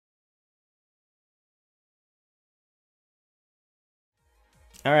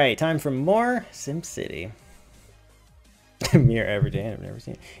All right, time for more SimCity. Mirror every day. I've never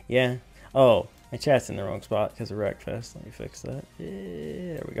seen it. Yeah. Oh, my chat's in the wrong spot because of Wreckfest. Let me fix that. Yeah,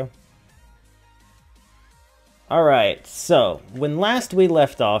 there we go. All right. So when last we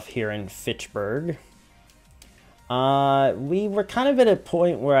left off here in Fitchburg, we were kind of at a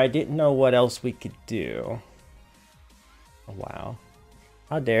point where I didn't know what else we could do. Oh, wow.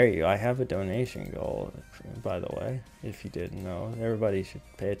 How dare you? I have a donation goal, by the way, if you didn't know. Everybody should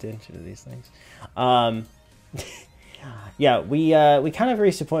pay attention to these things. Yeah, we kind of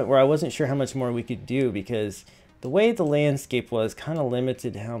reached a point where I wasn't sure how much more we could do because the way the landscape was kind of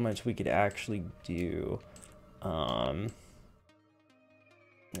limited how much we could actually do.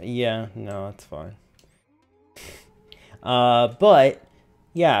 Yeah, no, it's fine. But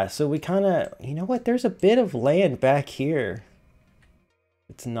yeah, so we kind of, you know what? There's a bit of land back here.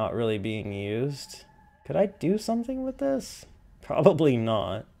 It's not really being used. Could I do something with this? Probably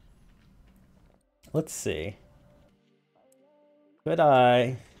not. Let's see. Could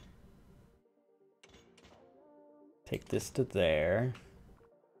I take this to there?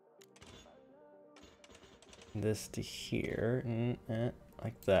 This to here.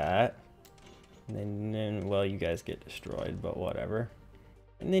 Like that. And then, well, you guys get destroyed, but whatever.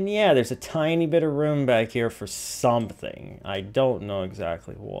 And then, yeah, there's a tiny bit of room back here for something. I don't know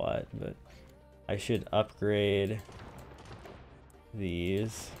exactly what, but I should upgrade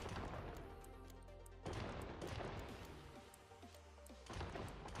these.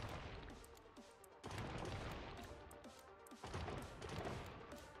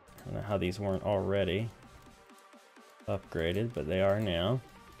 I don't know how these weren't already upgraded, but they are now.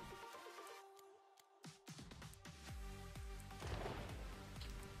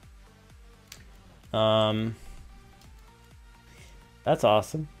 That's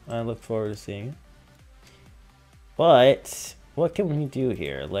awesome. I look forward to seeing it. But what can we do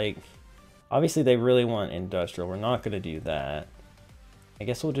here? Like, obviously they really want industrial. We're not going to do that. I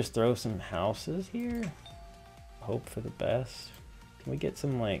guess we'll just throw some houses here. Hope for the best. Can we get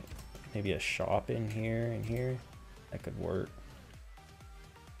some, like, maybe a shop in here and here? That could work.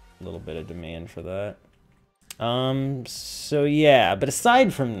 A little bit of demand for that. So yeah, but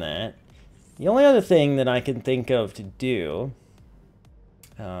aside from that, the only other thing that I can think of to do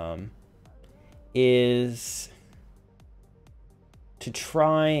is to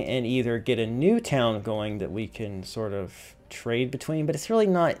try and either get a new town going that we can sort of trade between, but it's really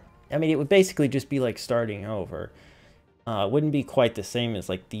not, I mean, it would basically just be like starting over. It wouldn't be quite the same as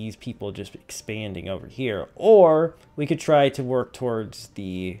like these people just expanding over here. Or we could try to work towards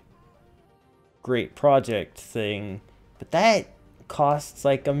the great project thing, but that costs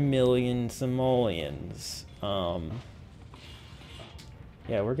like 1,000,000 simoleons.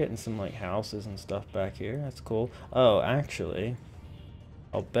 Yeah, we're getting some like houses and stuff back here. That's cool. Oh, actually,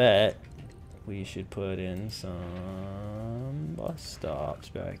 I'll bet we should put in some bus stops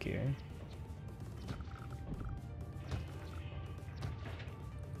back here.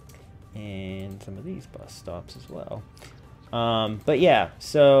 And some of these bus stops as well. But yeah,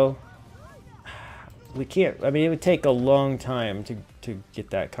 so we can't, I mean, it would take a long time to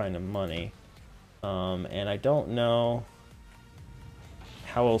get that kind of money. And I don't know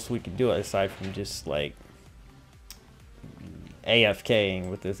how else we could do it aside from just like AFKing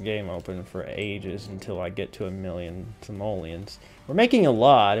with this game open for ages until I get to 1,000,000 simoleons. We're making a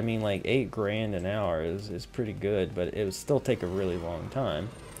lot. I mean, like 8 grand an hour is pretty good, but it would still take a really long time.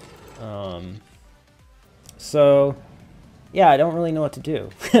 So yeah, I don't really know what to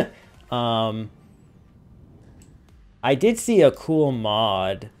do. I did see a cool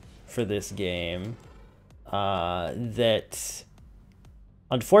mod for this game that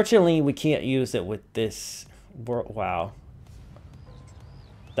unfortunately we can't use it with this. Wow,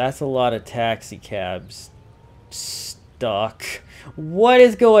 that's a lot of taxi cabs stuck. What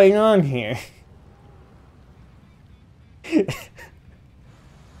is going on here?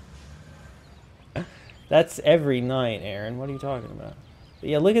 That's every night, Aaron. What are you talking about? But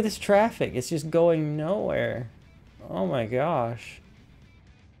yeah, look at this traffic. It's just going nowhere. Oh my gosh.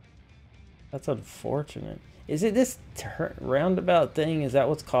 That's unfortunate. Is it this roundabout thing? Is that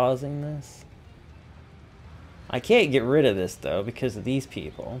what's causing this? I can't get rid of this, though, because of these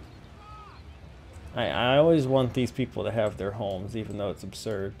people. I always want these people to have their homes, even though it's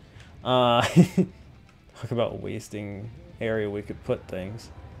absurd. Talk about wasting area we could put things.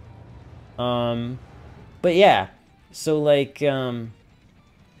 But yeah, so like,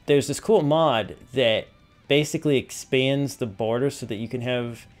 there's this cool mod that basically expands the border so that you can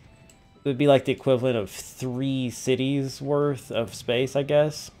have, it would be like the equivalent of 3 cities worth of space, I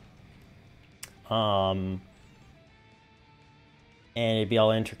guess. and it'd be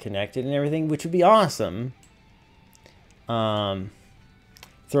all interconnected and everything, which would be awesome.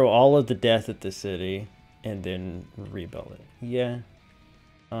 Throw all of the death at the city and then rebuild it. Yeah,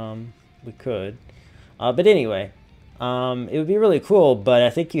 we could. But anyway, it would be really cool, but I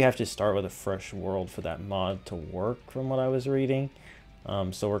think you have to start with a fresh world for that mod to work from what I was reading.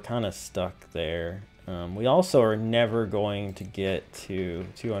 So we're kind of stuck there. We also are never going to get to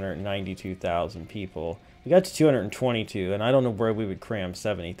 292,000 people. We got to 222, and I don't know where we would cram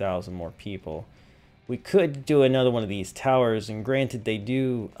 70,000 more people. We could do another one of these towers, and granted, they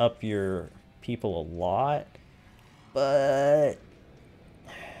do up your people a lot, but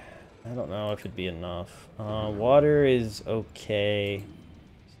I don't know if it'd be enough. Water is okay.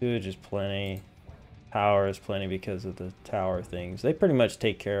 Sewage is plenty. Power is plenty because of the tower things. They pretty much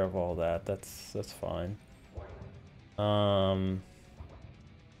take care of all that. That's fine.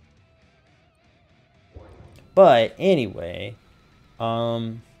 But anyway,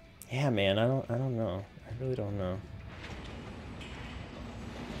 yeah, man, I don't know. I really don't know.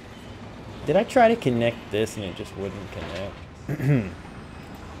 Did I try to connect this and it just wouldn't connect?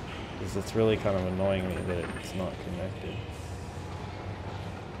 Because it's really kind of annoying me that it's not connected.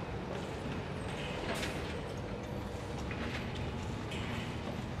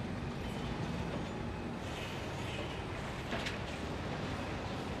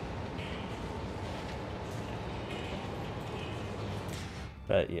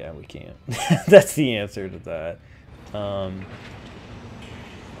 But yeah, we can't. That's the answer to that. Can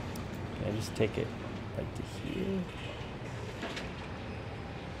I just take it right to here?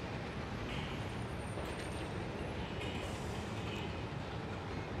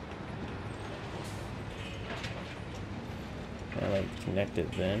 Can I like connect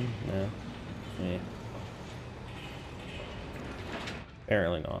it then? No. Yeah.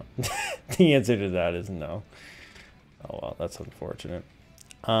 Apparently not. The answer to that is no. Oh well, that's unfortunate.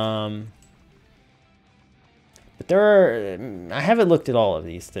 But there are, I haven't looked at all of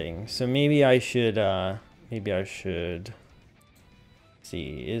these things, so maybe I should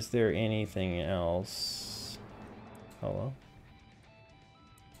see, is there anything else? Hello?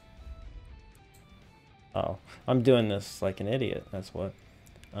 Oh, I'm doing this like an idiot, that's what.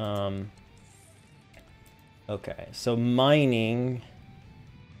 Okay, so mining,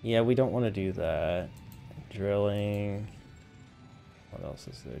 yeah, we don't want to do that. Drilling. What else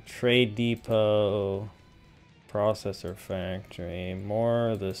is there? Trade depot, processor factory,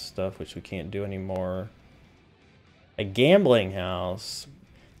 more of this stuff which we can't do anymore. A gambling house.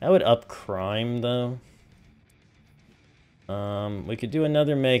 That would up crime though. We could do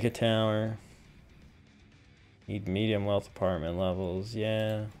another mega tower. Need medium wealth apartment levels.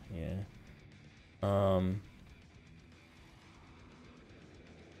 Yeah, yeah.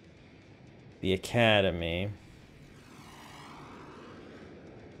 The academy.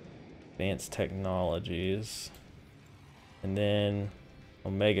 Advanced technologies, and then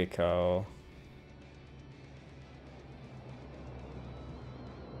Omega Co.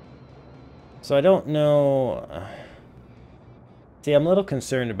 So I don't know. See, I'm a little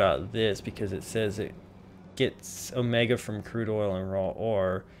concerned about this because it says it gets Omega from crude oil and raw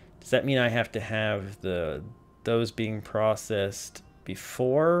ore. Does that mean I have to have those being processed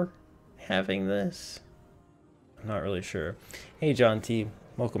before having this? I'm not really sure. Hey, John T.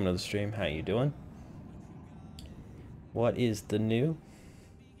 Welcome to the stream. How you doing? What is the new?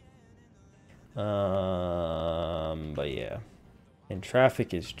 But yeah. And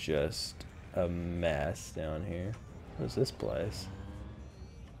traffic is just a mess down here. What's this place?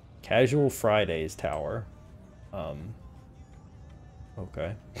 Casual Fridays Tower.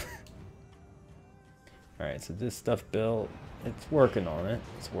 Okay. Alright, so this stuff built. It's working on it.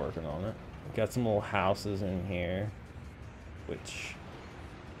 It's working on it. We've got some little houses in here, which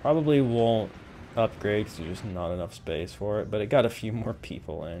probably won't upgrade because there's just not enough space for it, but it got a few more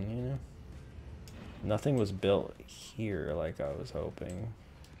people in, you know? Nothing was built here like I was hoping.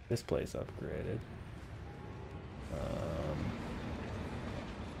 This place upgraded.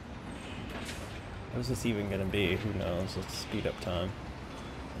 What is this even gonna be? Who knows? Let's speed up time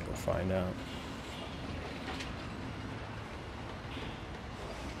and go find out.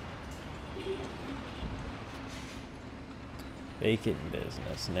 Vacant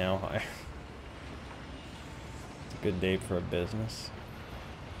business, now hire. It's a good day for a business.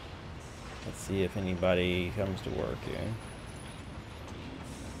 Let's see if anybody comes to work here.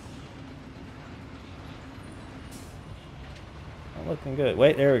 Not looking good.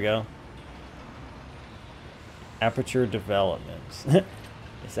 Wait, there we go. Aperture Developments.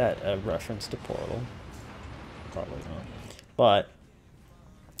 Is that a reference to Portal? Probably not. But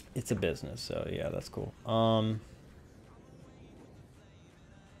it's a business, so yeah, that's cool.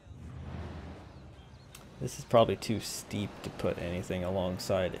 This is probably too steep to put anything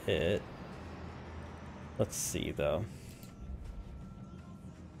alongside it. Let's see, though.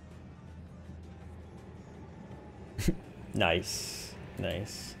 Nice.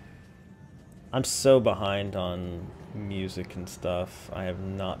 Nice. I'm so behind on music and stuff. I have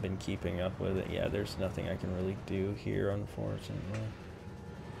not been keeping up with it. Yeah, there's nothing I can really do here, unfortunately.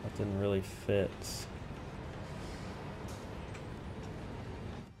 Nothing really fits.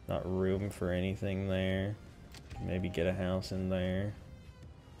 Not room for anything there. Maybe get a house in there.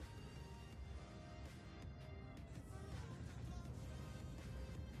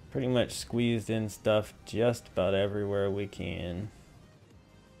 Pretty much squeezed in stuff just about everywhere we can.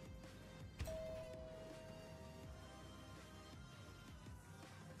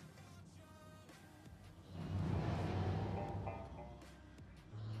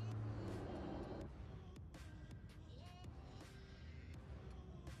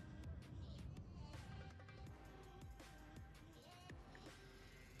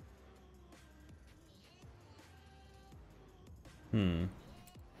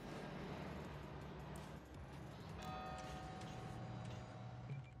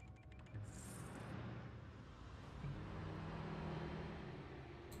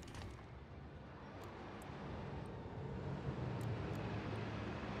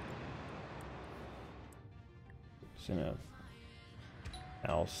 In a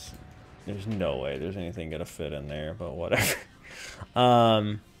house, there's no way there's anything gonna fit in there, but whatever.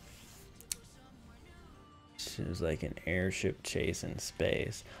 It was like an airship chase in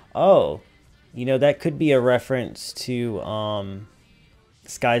space. Oh, you know, that could be a reference to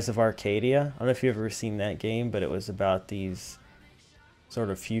Skies of Arcadia. I don't know if you've ever seen that game, but it was about these sort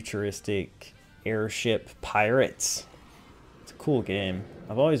of futuristic airship pirates. It's a cool game.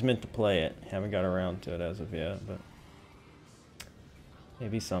 I've always meant to play it. Haven't got around to it as of yet, but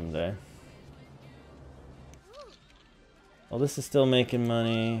maybe someday. Well, this is still making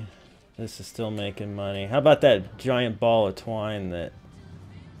money. This is still making money. How about that giant ball of twine that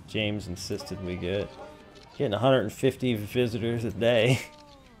James insisted we get? Getting 150 visitors a day.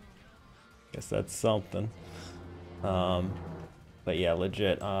 Guess that's something. But yeah,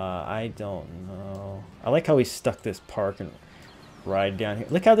 legit. I don't know. I like how we stuck this park and ride down here.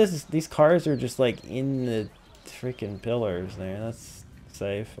 Look how these cars are just like in the freaking pillars there. That's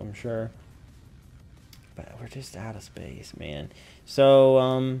safe, I'm sure. But we're just out of space, man.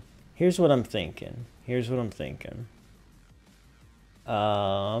 So, here's what I'm thinking.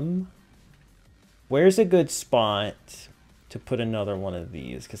 Where's a good spot to put another one of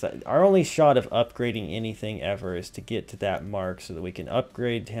these? Because our only shot of upgrading anything ever is to get to that mark so that we can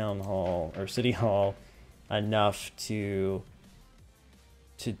upgrade Town Hall or City Hall enough to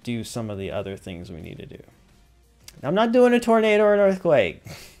do some of the other things we need to do. I'm not doing a tornado or an earthquake.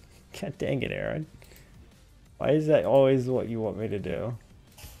 God dang it, Aaron. Why is that always what you want me to do?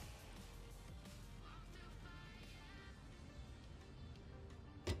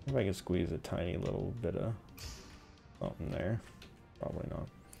 If I can squeeze a tiny little bit of something there. Probably not.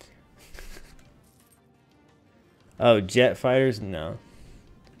 Oh, jet fighters? No.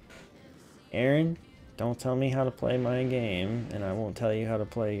 Aaron, don't tell me how to play my game, and I won't tell you how to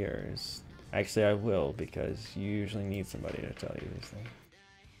play yours. Actually, I will, because you usually need somebody to tell you these things.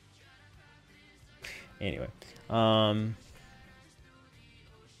 Anyway.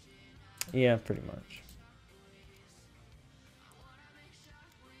 Yeah, pretty much.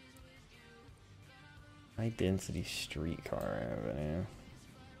 High density streetcar avenue.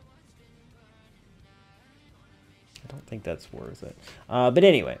 I don't think that's worth it. But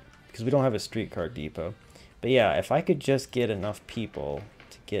anyway, because we don't have a streetcar depot. But yeah, if I could just get enough people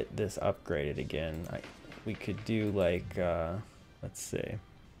to get this upgraded again, we could do like, let's see.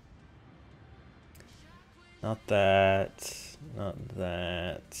 Not that. Not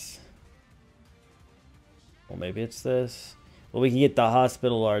that. Well, maybe it's this. Well, we can get the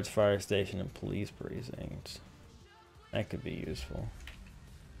hospital, large fire station, and police precinct. That could be useful.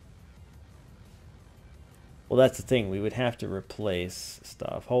 Well, that's the thing. We would have to replace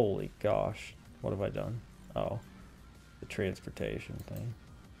stuff. Holy gosh. What have I done? Oh. The transportation thing.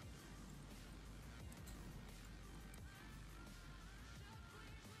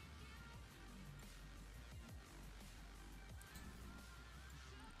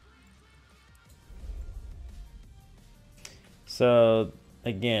 So,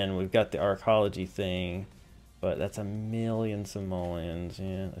 again, we've got the arcology thing, but that's a million simoleons.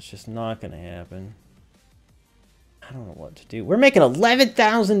 Yeah, that's just not going to happen. I don't know what to do. We're making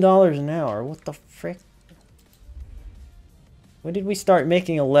 $11,000 an hour. What the frick? When did we start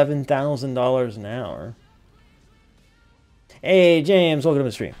making $11,000 an hour? Hey, James, welcome to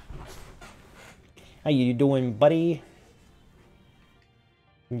the stream. How you doing, buddy?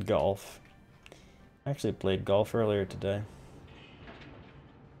 Golf. I actually played golf earlier today.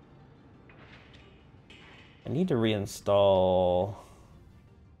 I need to reinstall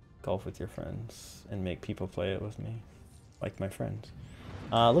Golf with Your Friends and make people play it with me, like my friends.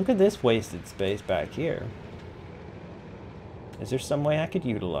 Look at this wasted space back here. Is there some way I could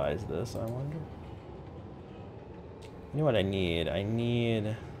utilize this, I wonder? You know what I need? I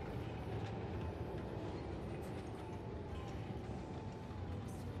need...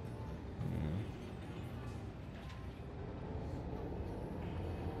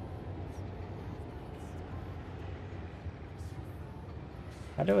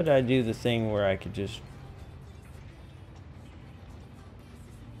 How would I do the thing where I could just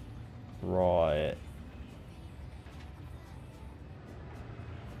draw it?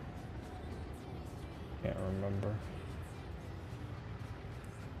 Can't remember.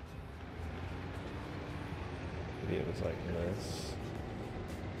 Maybe it was like this.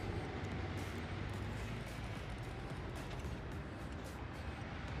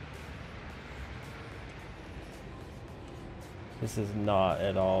 This is not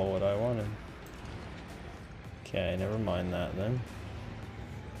at all what I wanted. Okay, never mind that then.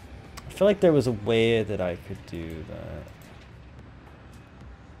 I feel like there was a way that I could do that.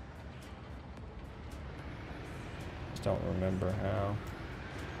 Just don't remember how.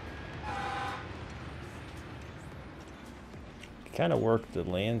 Kind of worked the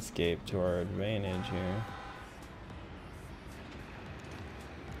landscape to our advantage here.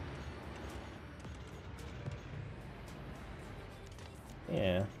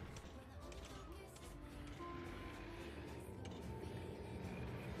 Yeah.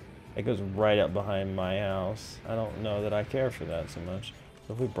 It goes right up behind my house. I don't know that I care for that so much.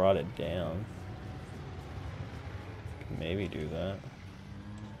 So if we brought it down, maybe do that.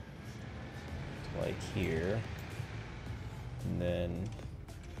 Like here. And then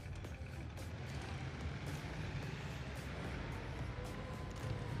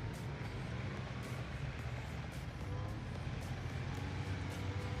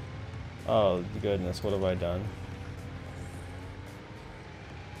oh goodness, what have I done?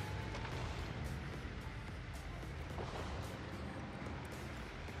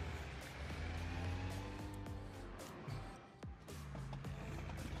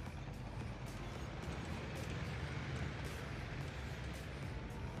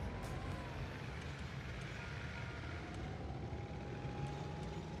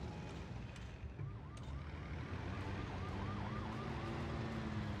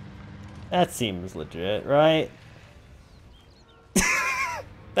 That seems legit, right?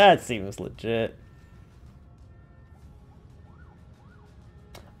 That seems legit.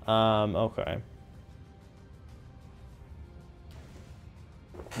 Okay.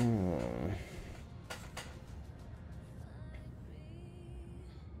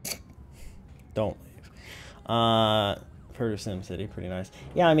 Don't leave. Heard of SimCity, pretty nice.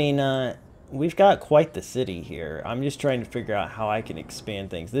 Yeah, I mean, we've got quite the city here. I'm just trying to figure out how I can expand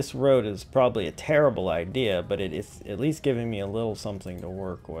things. This road is probably a terrible idea, but it is at least giving me a little something to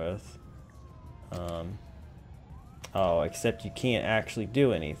work with. Oh, except you can't actually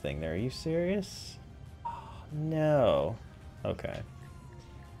do anything there. Are you serious? Oh, no. Okay.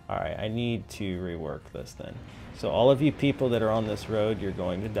 Alright, I need to rework this then. So all of you people that are on this road, you're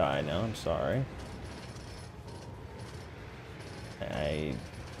going to die now. I'm sorry. I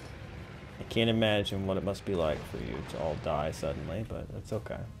can't imagine what it must be like for you to all die suddenly, but it's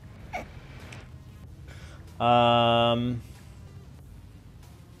okay.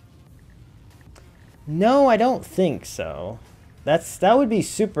 No, I don't think so. That would be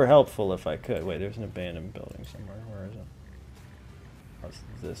super helpful if I could. Wait, there's an abandoned building somewhere. Where is it? What's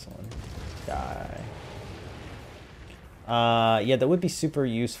this one? Die. Yeah, that would be super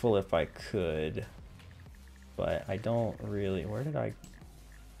useful if I could. But I don't really... Where did I...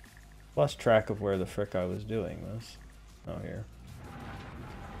 Lost track of where the frick I was doing this. Oh, here.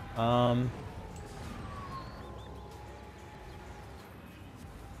 I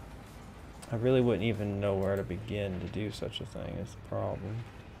really wouldn't even know where to begin to do such a thing, is the problem.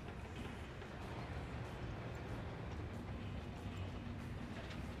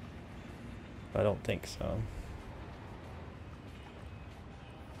 I don't think so.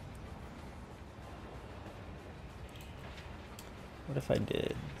 What if I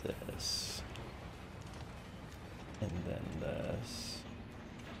did this? And then this.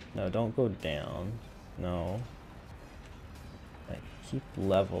 No, don't go down. No. Like, keep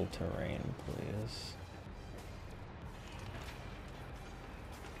level terrain, please.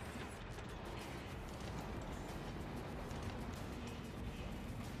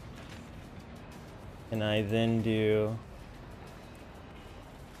 And I then do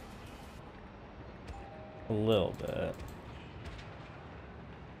a little bit.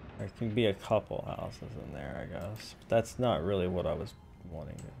 There can be a couple houses in there, I guess. But that's not really what I was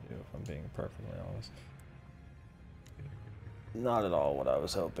wanting to do, if I'm being perfectly honest. Not at all what I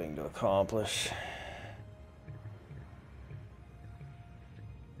was hoping to accomplish.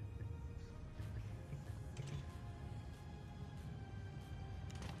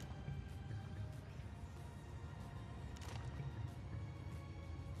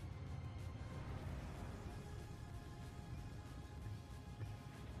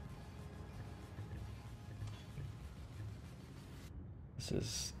 This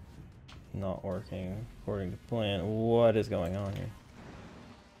is not working according to plan. What is going on here?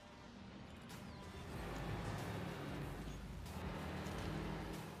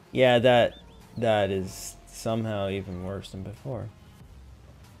 Yeah, that is somehow even worse than before.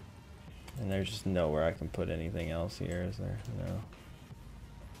 And there's just nowhere I can put anything else here, is there? No.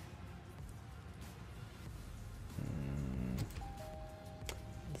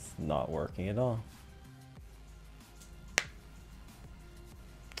 It's not working at all.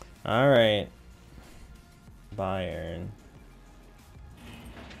 Alright. Bye, Aaron.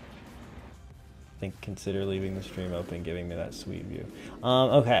 I think consider leaving the stream open, giving me that sweet view.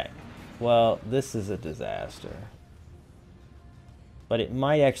 Okay. Well, this is a disaster. But it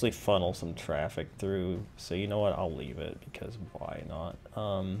might actually funnel some traffic through, so you know what? I'll leave it, because why not?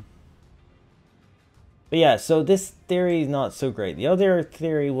 But yeah, so this theory is not so great. The other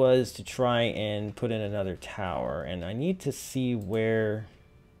theory was to try and put in another tower, and I need to see where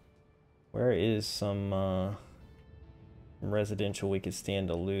is some residential we could stand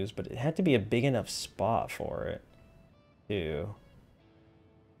to lose, but it had to be a big enough spot for it, too.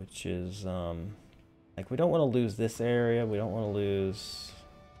 Which is, like, we don't want to lose this area, we don't want to lose...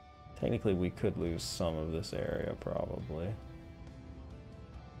 Technically, we could lose some of this area, probably.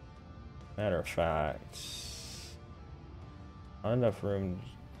 Matter of fact... Not enough room...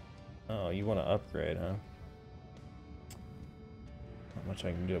 Oh, you want to upgrade, huh? Not much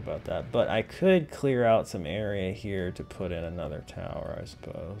I can do about that, but I could clear out some area here to put in another tower, I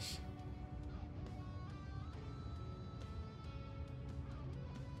suppose.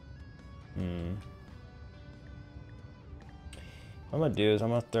 What I'm gonna do is I'm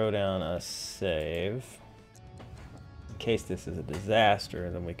gonna throw down a save. In case this is a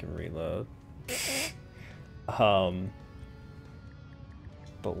disaster, then we can reload. But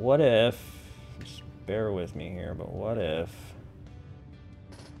what if... Just bear with me here, but what if...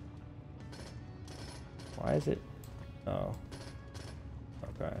 Why is it... Oh.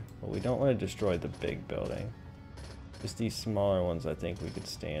 Okay. Well, we don't want to destroy the big building. Just these smaller ones I think we could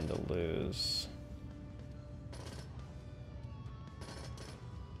stand to lose.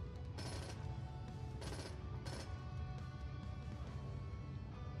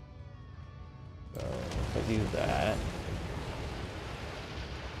 So, if I do that...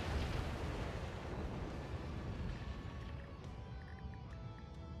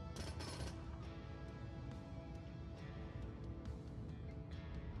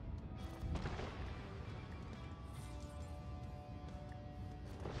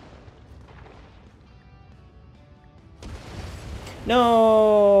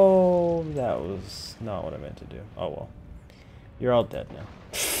 No, that was not what I meant to do. Oh well. You're all dead now.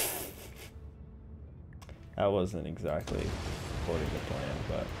 That wasn't exactly according to plan,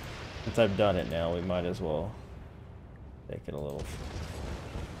 but since I've done it now, we might as well take it a little...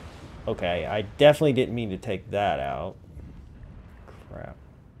 Okay, I definitely didn't mean to take that out. Crap.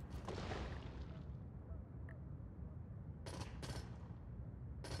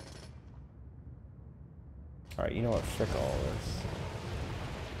 Alright, you know what? Frick all this.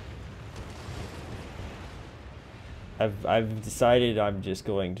 I've decided I'm just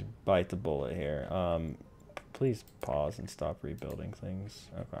going to bite the bullet here. Please pause and stop rebuilding things.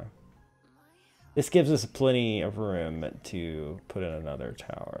 Okay. This gives us plenty of room to put in another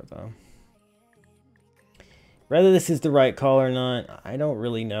tower, though. Whether this is the right call or not, I don't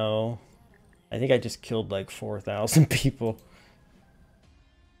really know. I think I just killed like 4,000 people.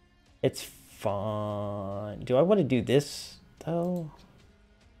 It's fine. Do I want to do this, though?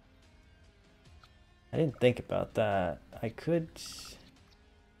 I didn't think about that. I could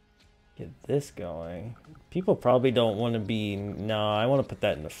get this going. People probably don't want to be... No, I want to put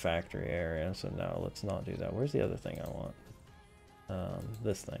that in the factory area, so no, let's not do that. Where's the other thing I want?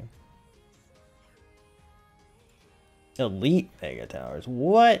 This thing. Elite mega towers.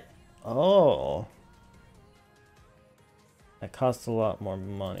 What? Oh. That costs a lot more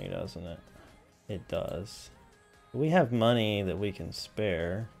money, doesn't it? It does. We have money that we can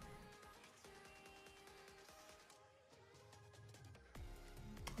spare.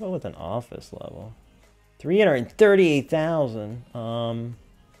 Go with an office level. 338,000.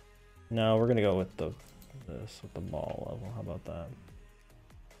 No, we're gonna go with the mall level. How about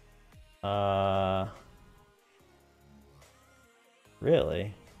that?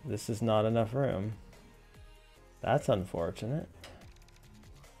 Really? This is not enough room. That's unfortunate.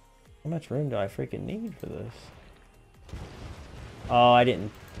 How much room do I freaking need for this? Oh, I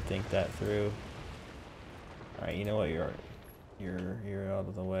didn't think that through. All right, you know what? You're out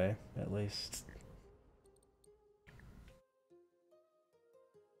of the way at least.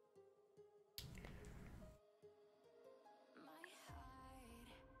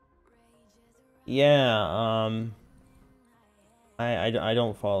 Yeah, I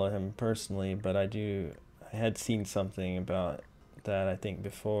don't follow him personally, but I had seen something about that I think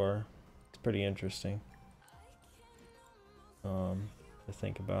before. It's pretty interesting to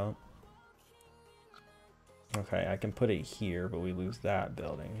think about. Okay, I can put it here, but we lose that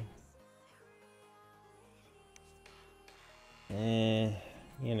building. You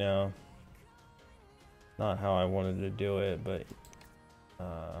know, not how I wanted to do it, but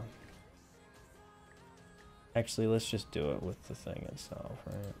actually, let's just do it with the thing itself,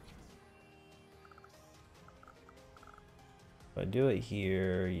 right? If I do it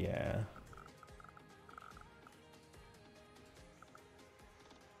here, yeah.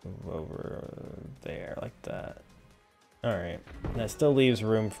 Move over there like that. Alright. That still leaves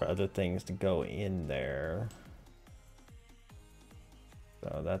room for other things to go in there.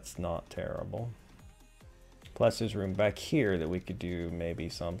 So that's not terrible. Plus there's room back here that we could do maybe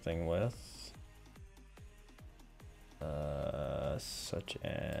something with. Such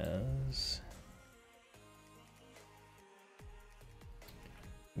as...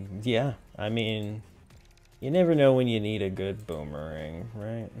 Yeah, I mean, you never know when you need a good boomerang,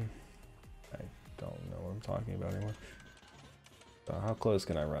 right? I don't know what I'm talking about anymore. So how close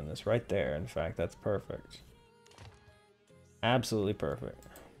can I run this? Right there, in fact, that's perfect. Absolutely perfect.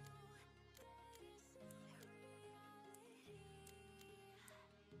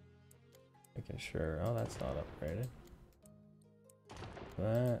 Making sure, oh, that's not upgraded.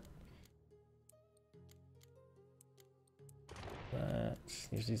 That.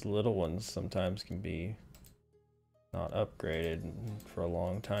 These little ones sometimes can be not upgraded for a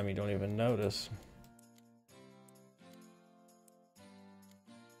long time. You don't even notice.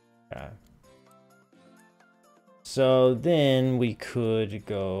 Yeah. So then we could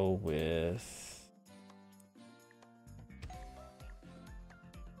go with...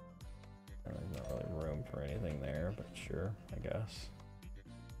 There's not really room for anything there, but sure, I guess.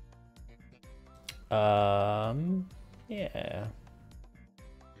 Yeah.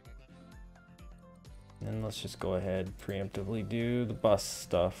 And let's just go ahead preemptively do the bus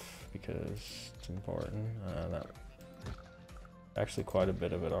stuff because it's important. That actually quite a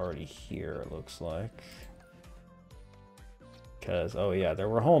bit of it already here, it looks like. Because, oh yeah, there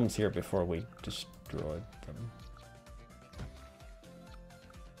were homes here before we destroyed them.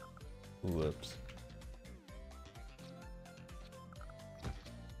 Whoops.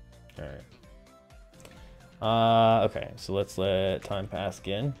 Alright. Okay, so let's let time pass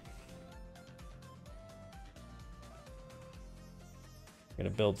again. I'm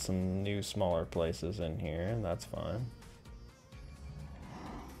gonna build some new smaller places in here, and that's fine.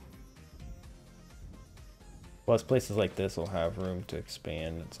 Plus, places like this will have room to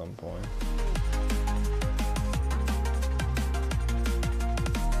expand at some point.